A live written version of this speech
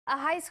A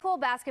high school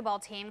basketball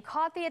team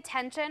caught the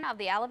attention of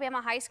the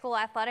Alabama High School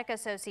Athletic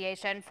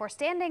Association for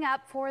standing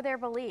up for their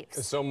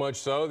beliefs. So much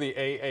so, the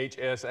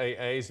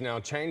AHSAA has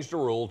now changed the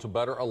rule to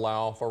better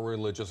allow for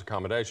religious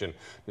accommodation.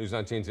 News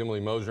 19's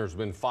Emily Mosner has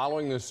been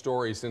following this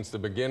story since the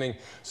beginning.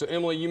 So,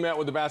 Emily, you met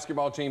with the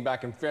basketball team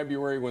back in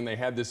February when they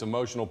had this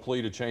emotional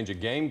plea to change a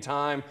game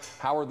time.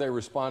 How are they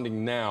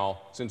responding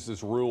now since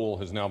this rule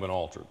has now been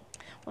altered?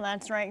 Well,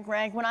 that's right,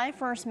 Greg. When I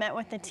first met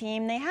with the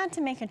team, they had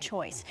to make a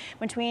choice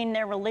between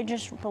their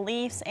religious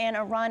beliefs and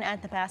a run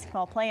at the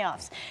basketball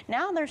playoffs.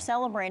 Now they're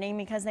celebrating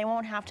because they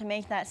won't have to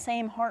make that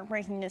same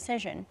heartbreaking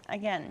decision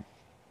again.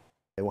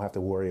 They won't have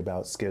to worry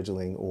about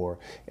scheduling or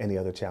any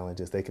other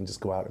challenges. They can just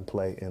go out and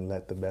play and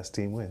let the best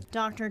team win.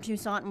 Dr.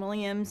 Toussaint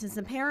Williams is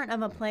the parent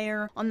of a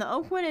player on the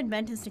Oakwood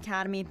Adventist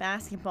Academy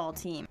basketball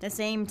team, the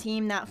same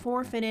team that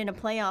forfeited a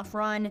playoff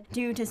run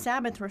due to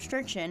Sabbath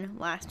restriction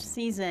last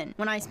season.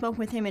 When I spoke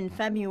with him in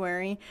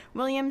February,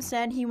 Williams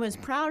said he was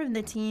proud of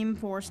the team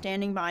for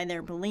standing by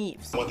their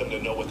beliefs. I want them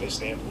to know what they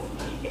stand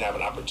for and have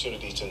an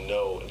opportunity to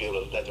know and be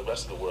able to let the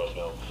rest of the world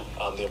know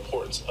the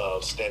importance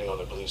of standing on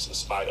their beliefs in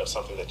spite of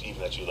something that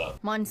you love.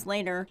 Months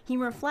later, he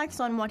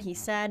reflects on what he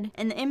said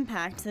and the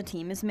impact the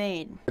team has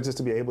made. Just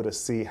to be able to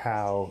see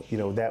how,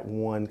 that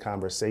one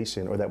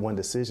conversation or that one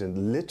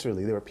decision,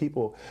 literally, there were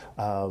people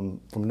from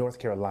North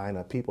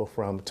Carolina, people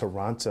from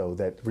Toronto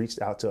that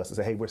reached out to us and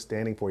said, hey, we're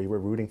standing for you, we're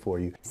rooting for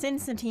you.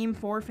 Since the team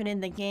forfeited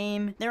the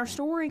game, their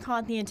story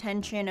caught the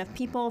attention of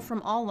people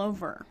from all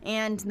over.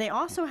 And they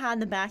also had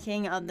the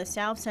backing of the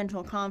South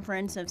Central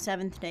Conference of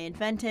Seventh-day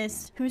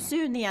Adventists, who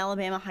sued the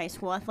Alabama High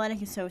School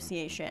Athletic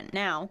Association.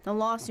 Now, the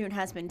lawsuit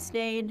has been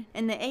stayed,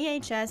 and the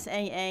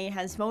AHSAA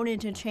has voted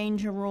to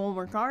change a rule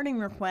regarding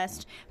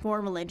requests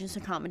for religious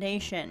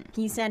accommodation.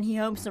 He said he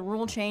hopes the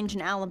rule change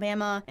in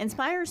Alabama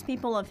inspires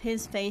people of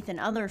his faith in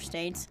other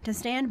states to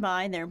stand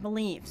by their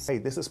beliefs. Hey,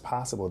 this is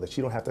possible, that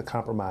you don't have to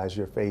compromise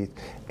your faith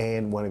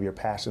and one of your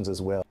passions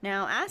as well.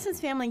 Now, as his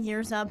family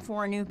gears up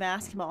for a new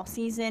basketball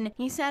season,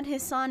 he said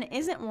his son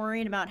isn't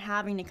worried about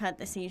having to cut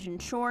the season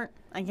short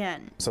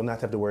again. So not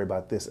to have to worry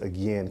about this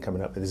again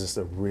coming up, it's just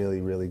a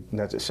really,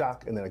 not just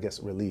shock and then I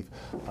guess relief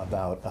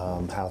about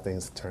how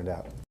things turned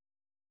out.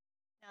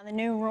 Now, the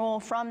new rule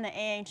from the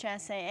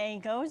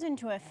AHSAA goes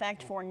into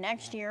effect for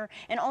next year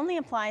and only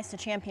applies to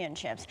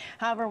championships.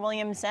 However,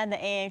 Williams said the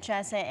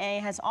AHSAA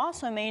has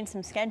also made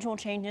some schedule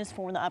changes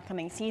for the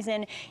upcoming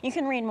season. You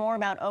can read more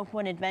about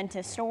Oakwood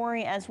Adventist's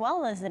story as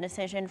well as the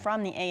decision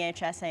from the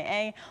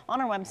AHSAA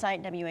on our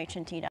website,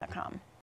 WHNT.com.